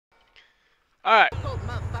Alright,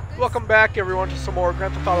 welcome back everyone to some more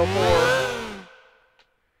Grand Theft Auto 4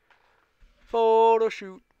 photo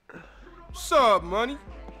shoot. What's up, money?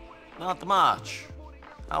 Not much.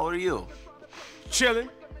 How are you? Chilling.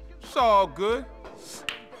 It's all good.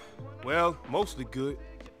 Well, mostly good.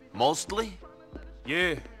 Mostly?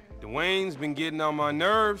 Yeah, Dwayne's been getting on my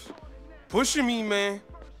nerves. Pushing me, man.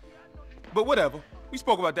 But whatever. We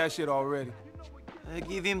spoke about that shit already.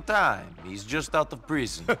 Give him time. He's just out of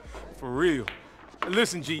prison. For real.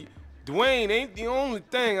 Listen, G, Dwayne ain't the only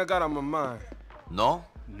thing I got on my mind. No?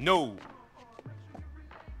 No.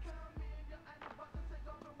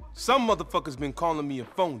 Some motherfuckers been calling me a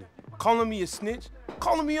phony, calling me a snitch,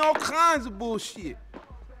 calling me all kinds of bullshit.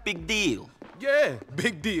 Big deal. Yeah,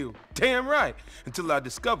 big deal. Damn right. Until I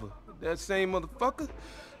discover that same motherfucker,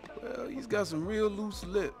 well, he's got some real loose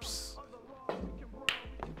lips.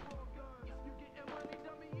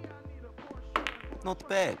 Not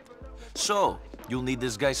bad. So, you'll need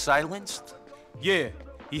this guy silenced? Yeah,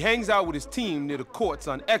 he hangs out with his team near the courts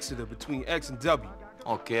on Exeter between X and W.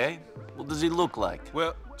 Okay. What does he look like?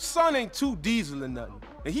 Well, son ain't too diesel or nothing,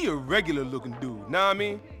 and he a regular looking dude, know what I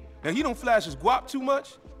mean? Now, he don't flash his guap too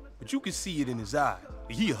much, but you can see it in his eye.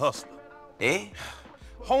 He a hustler. Eh?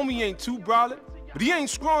 Homie ain't too brolic, but he ain't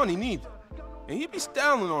scrawny neither. And he be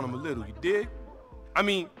styling on him a little, you dig? I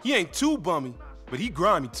mean, he ain't too bummy, but he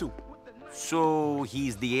grimy too. So,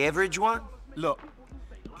 he's the average one? Look,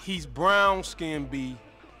 he's brown skin, B.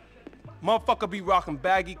 Motherfucker be rocking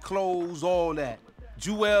baggy clothes, all that.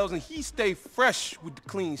 Jewels, and he stay fresh with the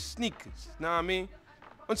clean sneakers, know what I mean?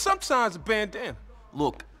 And sometimes a bandana.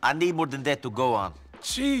 Look, I need more than that to go on.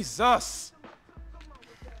 Jesus.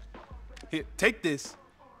 Here, take this,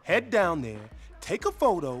 head down there, take a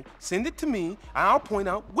photo, send it to me, and I'll point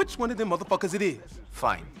out which one of them motherfuckers it is.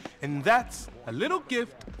 Fine. And that's a little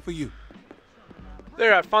gift for you.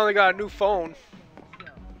 There, I finally got a new phone.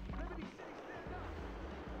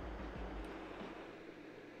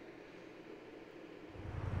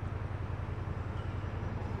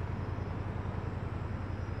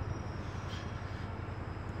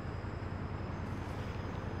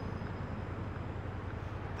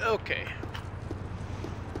 Okay.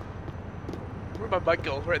 Where'd my bike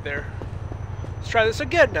go? Right there. Let's try this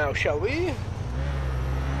again now, shall we?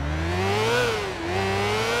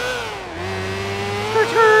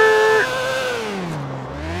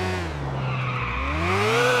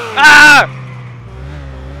 Ah!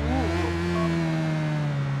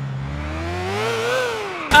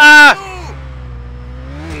 Ah!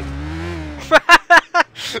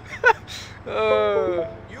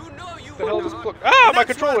 The hell just plug. Ah, my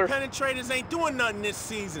controller. Penetrators ain't doing nothing this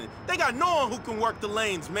season. They got no one who can work the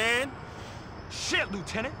lanes, man. Shit,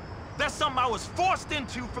 Lieutenant. That's something I was forced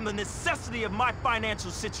into from the necessity of my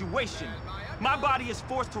financial situation. My body is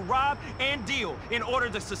forced to rob and deal in order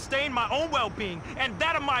to sustain my own well-being and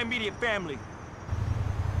that of my immediate family.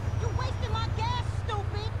 You wasting my gas,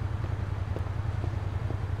 stupid!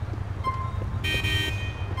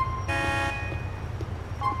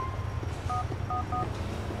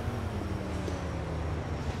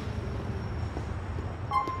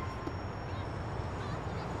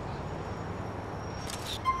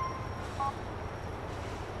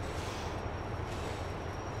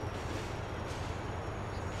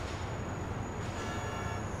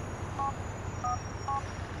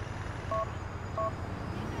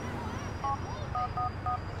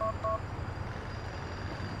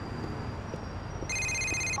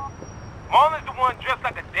 Marlon's the one dressed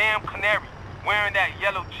like a damn canary, wearing that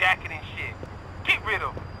yellow jacket and shit. Get rid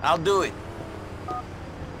of him. I'll do it.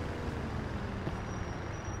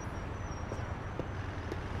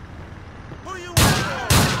 Who you with?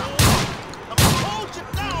 I'm gonna hold you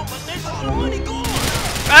down, but there's all the money gone.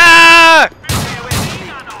 Ah!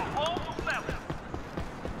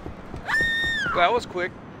 That was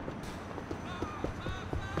quick.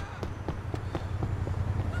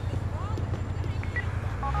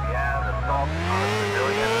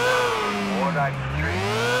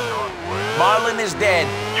 Marlon is dead.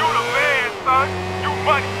 You the man, son. You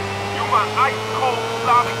money. You my ice cold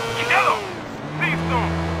solid killer. See you soon.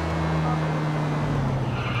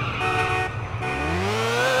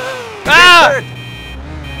 Ah!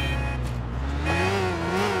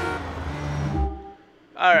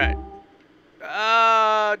 Alright.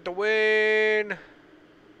 Dwayne.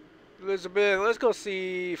 Elizabeth. Let's go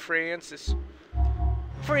see Francis.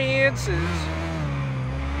 Francis.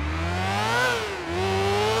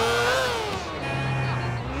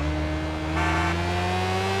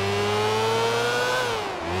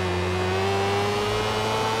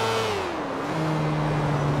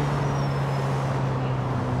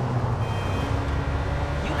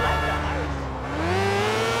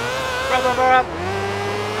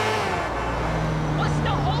 What's the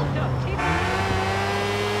holdup? Keep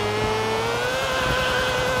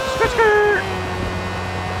Skirt!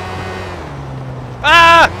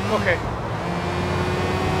 Ah! Okay.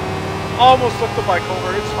 Almost flipped the bike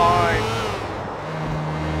over. It's fine.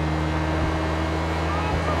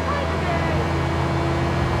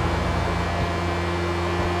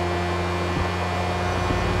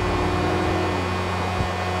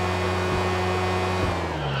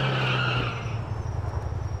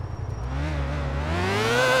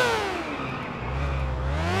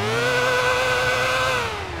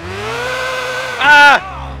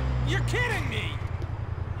 Ah! You're kidding me!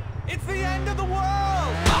 It's the end of the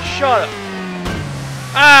world! Shut up.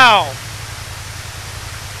 Ow!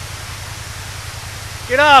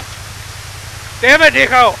 Get up! Damn it,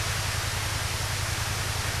 Nico!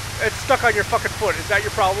 It's stuck on your fucking foot. Is that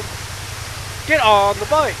your problem? Get on the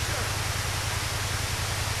bike!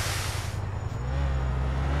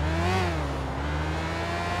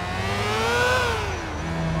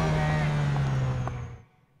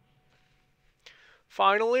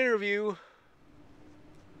 Final interview.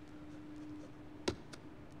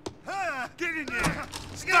 Get in there!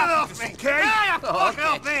 Get off me! Okay?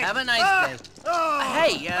 Oh, okay. Have a nice day.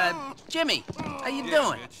 Hey, Jimmy, how you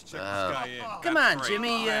doing? Come on,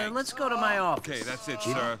 Jimmy, let's go to my office. Okay, that's it,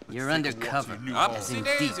 sir. You're undercover. As in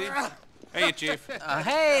deep. Hey, Chief.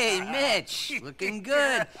 Hey, Mitch, looking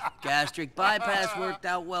good. Gastric bypass worked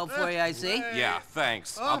out well for you, I see. Yeah,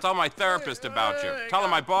 thanks. I'll tell my therapist about you. Tell him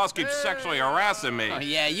my boss keeps sexually harassing me. Oh,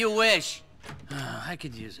 yeah, you wish. I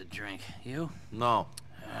could use a drink. You? No.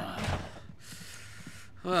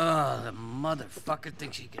 Oh, the motherfucker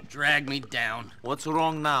thinks he can drag me down. What's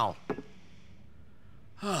wrong now?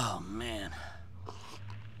 Oh, man.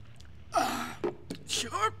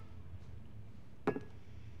 Sure.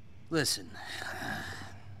 Listen,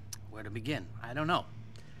 where to begin? I don't know.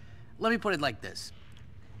 Let me put it like this.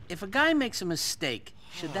 If a guy makes a mistake,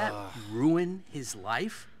 should that ruin his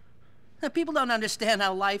life? Now, people don't understand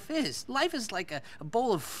how life is. Life is like a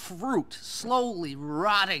bowl of fruit slowly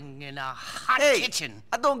rotting in a hot kitchen.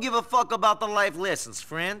 I don't give a fuck about the life lessons,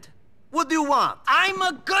 friend. What do you want? I'm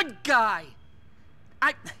a good guy.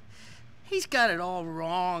 He's got it all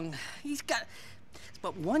wrong. He's got...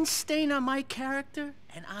 But one stain on my character,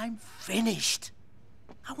 and I'm finished.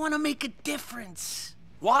 I want to make a difference.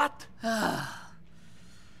 What?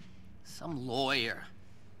 Some lawyer.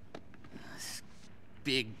 This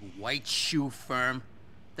big white shoe firm.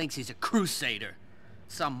 Thinks he's a crusader.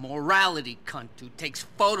 Some morality cunt who takes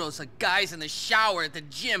photos of guys in the shower at the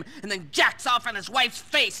gym and then jacks off on his wife's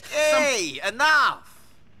face. Hey,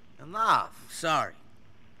 enough. Enough. Sorry.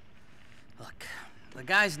 Look, the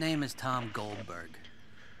guy's name is Tom Goldberg.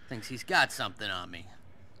 Thinks he's got something on me.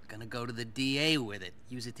 Gonna go to the DA with it.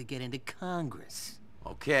 Use it to get into Congress.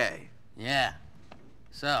 Okay. Yeah.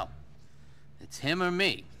 So, it's him or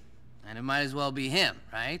me. And it might as well be him,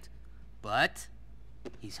 right? But,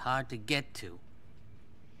 he's hard to get to.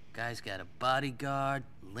 Guy's got a bodyguard,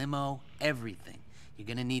 limo, everything. You're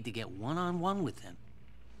gonna need to get one-on-one with him.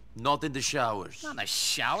 Not in the showers. Not a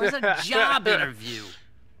shower, it's a job interview.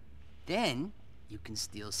 Then, you can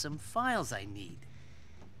steal some files I need.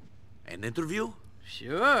 An interview?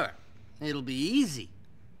 Sure. It'll be easy.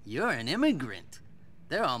 You're an immigrant.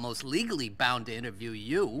 They're almost legally bound to interview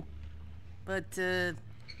you. But,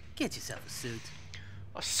 get yourself a suit.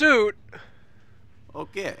 A suit?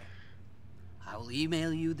 Okay. I will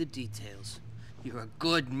email you the details. You're a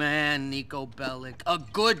good man, Nico Bellic. A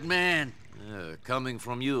good man. Coming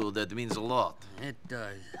from you, that means a lot. It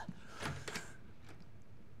does.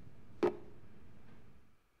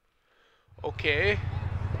 Okay.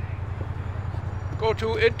 Go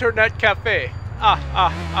to Internet Cafe.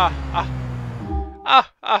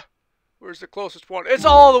 Where's the closest one? It's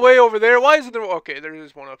all the way over there. Why isn't there? Okay, there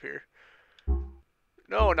is one up here.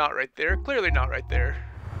 No, not right there. Clearly not right there.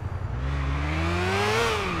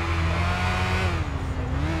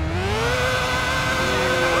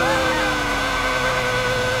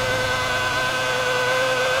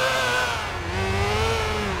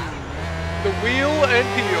 The wheel and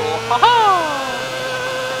peel. Ha-ha!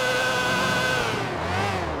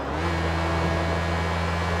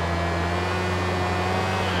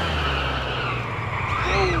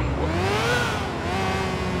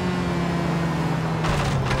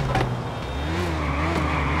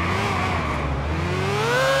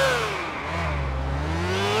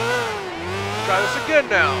 Try this again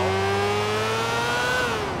now.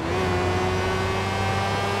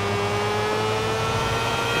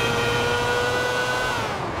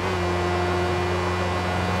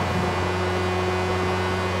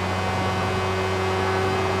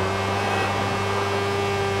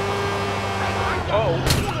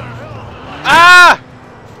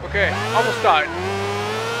 Okay, almost died.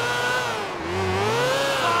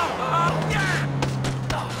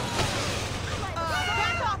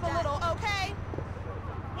 Back off a little, okay?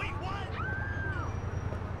 Wait, what?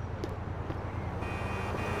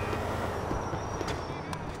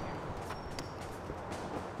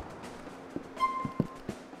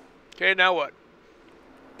 Okay, now what?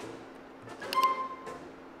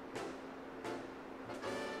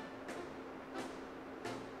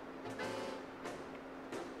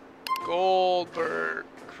 Goldberg,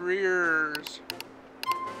 careers.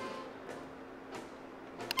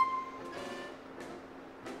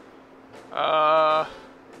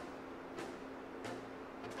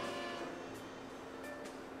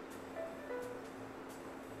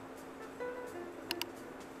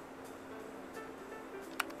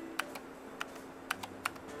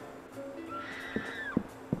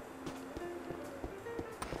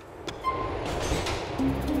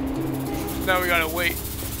 Now we gotta wait.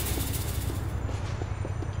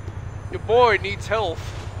 Your boy needs health,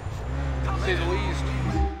 to say the least.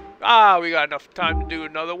 Ah, we got enough time to do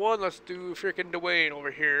another one. Let's do freaking Dwayne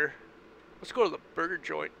over here. Let's go to the burger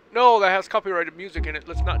joint. No, that has copyrighted music in it.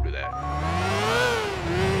 Let's not do that.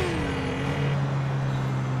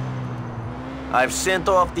 I've sent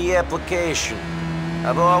off the application.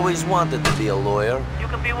 I've always wanted to be a lawyer. You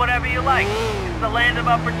can be whatever you like. It's the land of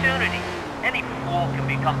opportunity. Any fool can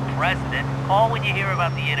become president. Call when you hear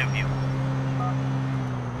about the interview.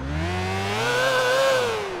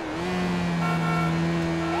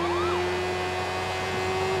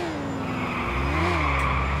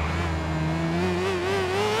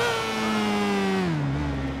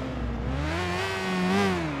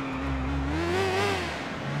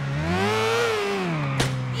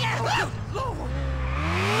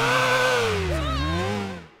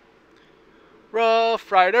 Rough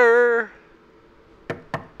Rider.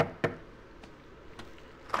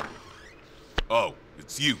 Oh,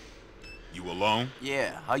 it's you. You alone?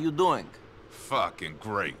 Yeah, how you doing? Fucking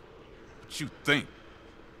great. What you think?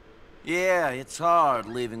 Yeah, it's hard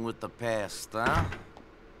living with the past, huh?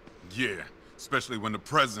 Yeah, especially when the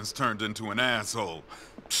president's turned into an asshole.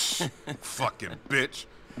 Fucking bitch.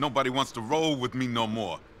 Nobody wants to roll with me no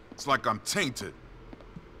more. It's like I'm tainted.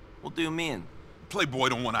 What do you mean? Playboy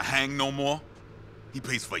don't want to hang no more. He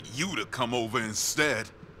pays for you to come over instead.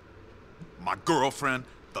 My girlfriend,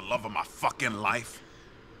 the love of my fucking life.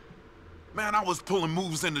 Man, I was pulling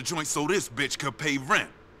moves in the joint so this bitch could pay rent.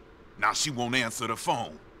 Now she won't answer the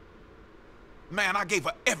phone. Man, I gave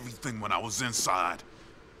her everything when I was inside.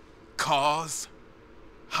 Cars,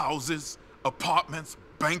 houses, apartments,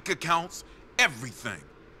 bank accounts, everything.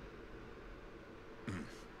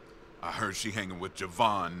 I heard she hanging with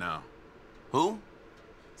Javon now. Who?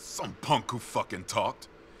 Some punk who fucking talked.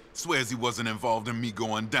 Swears he wasn't involved in me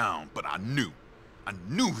going down, but I knew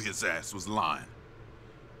his ass was lying.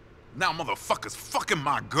 Now motherfuckers fucking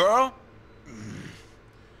my girl?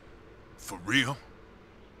 For real?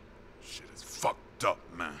 Shit is fucked up,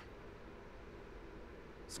 man.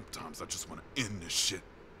 Sometimes I just want to end this shit.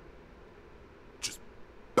 Just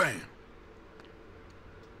bam.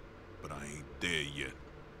 But I ain't there yet.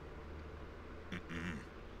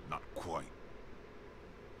 Not quite.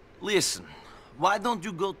 Listen, why don't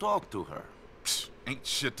you go talk to her? Psh, ain't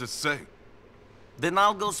shit to say. Then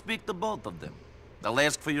I'll go speak to both of them. They'll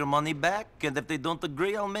ask for your money back, and if they don't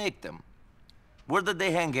agree, I'll make them. Where did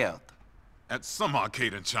they hang out? At some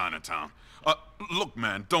arcade in Chinatown. Look,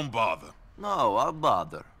 man, don't bother. No, I'll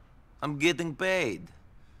bother. I'm getting paid.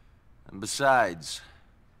 And besides,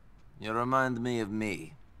 you remind me of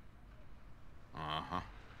me. Uh-huh.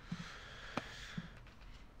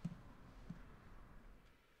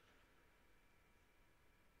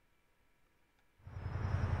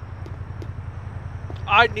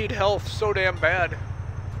 I need health so damn bad.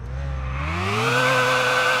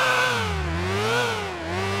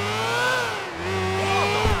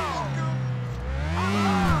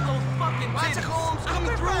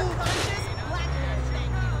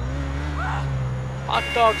 Hot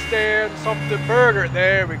dog stand, something burger.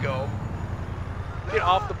 There we go. Get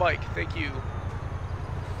off the bike. Thank you.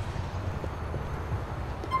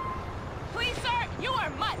 Please, sir, you are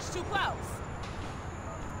much too close.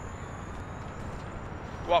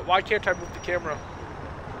 Why can't I move the camera?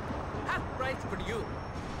 Half price for you.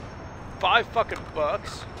 $5 fucking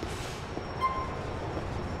bucks.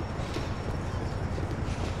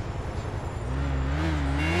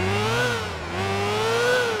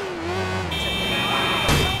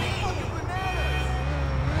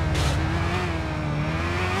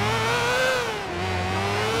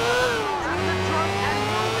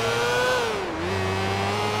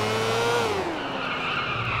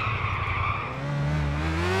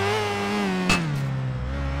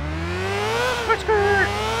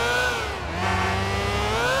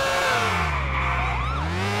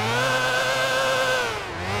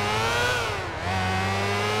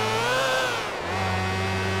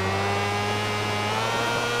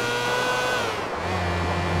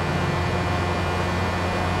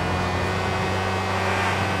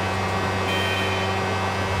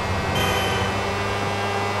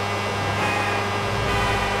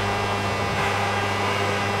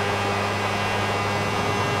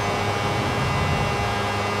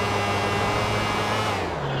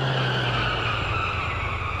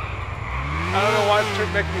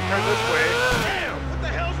 making me turn this way. Damn, what the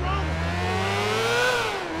hell's wrong?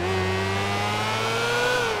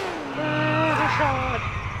 Shot.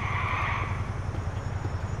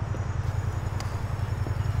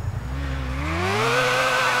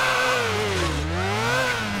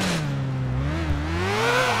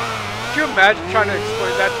 Could you imagine trying to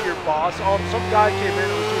explain that to your boss? Oh, some guy came in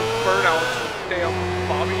and was doing burnouts with damn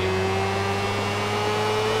Bobby.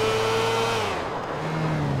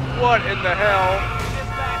 What in the hell?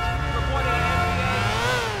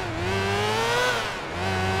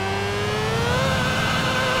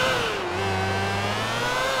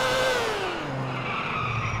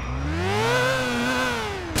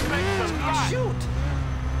 Shoot!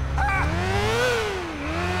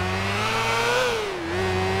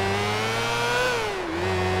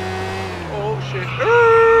 Oh shit.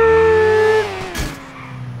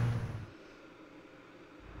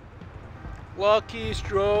 Lucky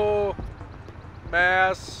stroke.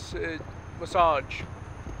 Massage.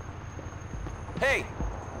 Hey,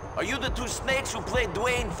 are you the two snakes who played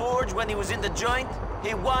Dwayne Forge when he was in the joint?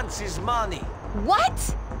 He wants his money.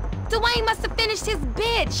 What? Dwayne must have finished his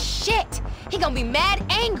bid. Shit. He gonna be mad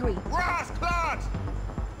angry.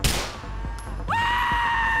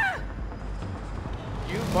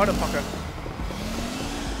 You motherfucker.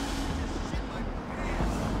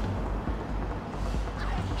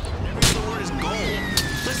 The word is gold.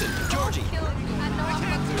 Listen, Georgie. I know I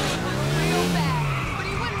fucked him real bad, but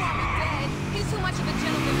he wouldn't want me dead. He's too much of a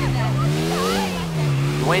gentleman for that.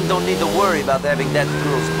 Dwayne don't need to worry about having that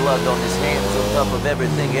girl's blood on his hands on top of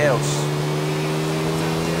everything else.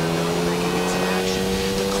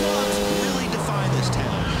 The clubs really define this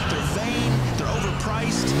town. They're vain, they're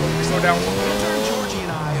overpriced. Go down. Intern Georgie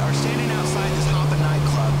and I are standing outside this Hoppin'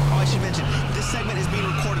 nightclub. Oh, I should mention, this segment is being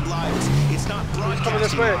recorded live. It's not broadcasting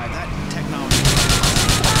this way. live. That technology.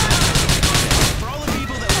 For all the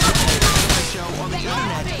people that were watching the show on the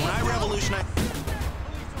internet, when I revolutionized...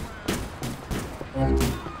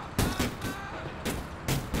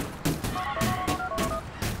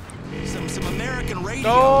 Some American radio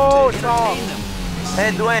No, to stop. entertain them.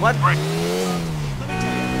 Hey, Dwayne, what? Let me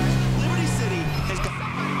tell you, Liberty City has got...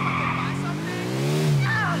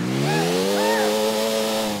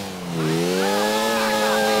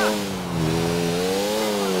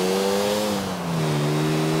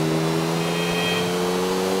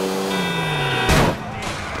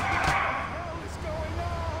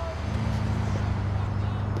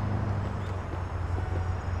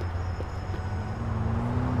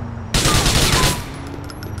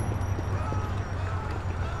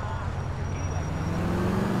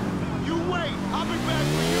 You wait, I'll be back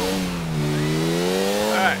for you.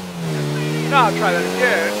 Alright. Now I'll try that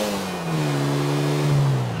again.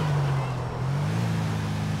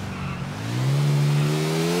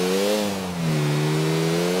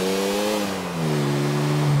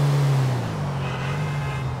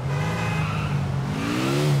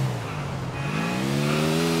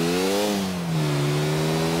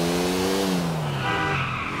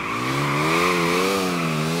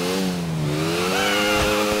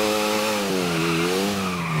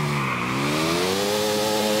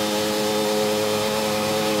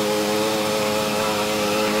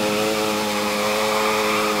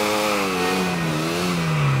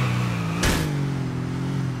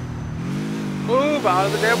 Move out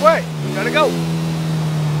of the damn way. We gotta go.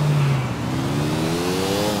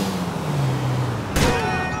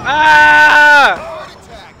 Ah!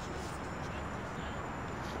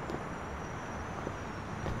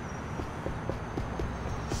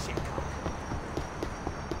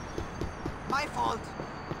 My fault.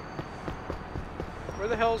 Where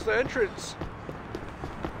the hell's the entrance?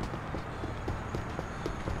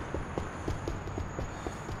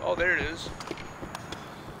 Oh, there it is.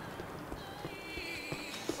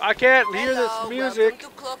 I can't hear this music. Welcome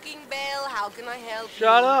to Clocking Bell. How can I help you?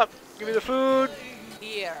 Shut up. Give me the food.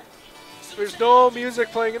 Here. There's no music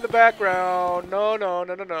playing in the background. No, no,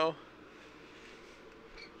 no, no, no.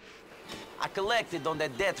 I collected on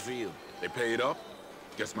that debt for you. They paid up?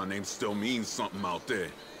 Guess my name still means something out there.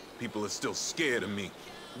 People are still scared of me.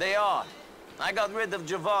 They are. I got rid of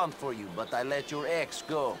Javon for you, but I let your ex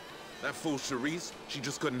go. That fool Charisse, she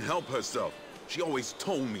just couldn't help herself. She always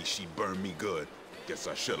told me she'd burn me good. Guess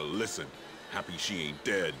I should've listened. Happy she ain't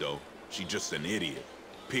dead, though. She just an idiot.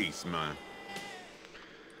 Peace, man.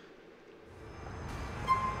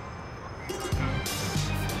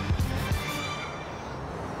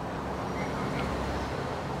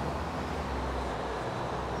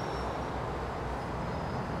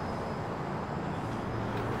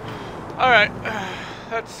 Alright,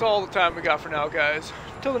 that's all the time we got for now, guys.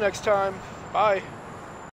 Until the next time, bye.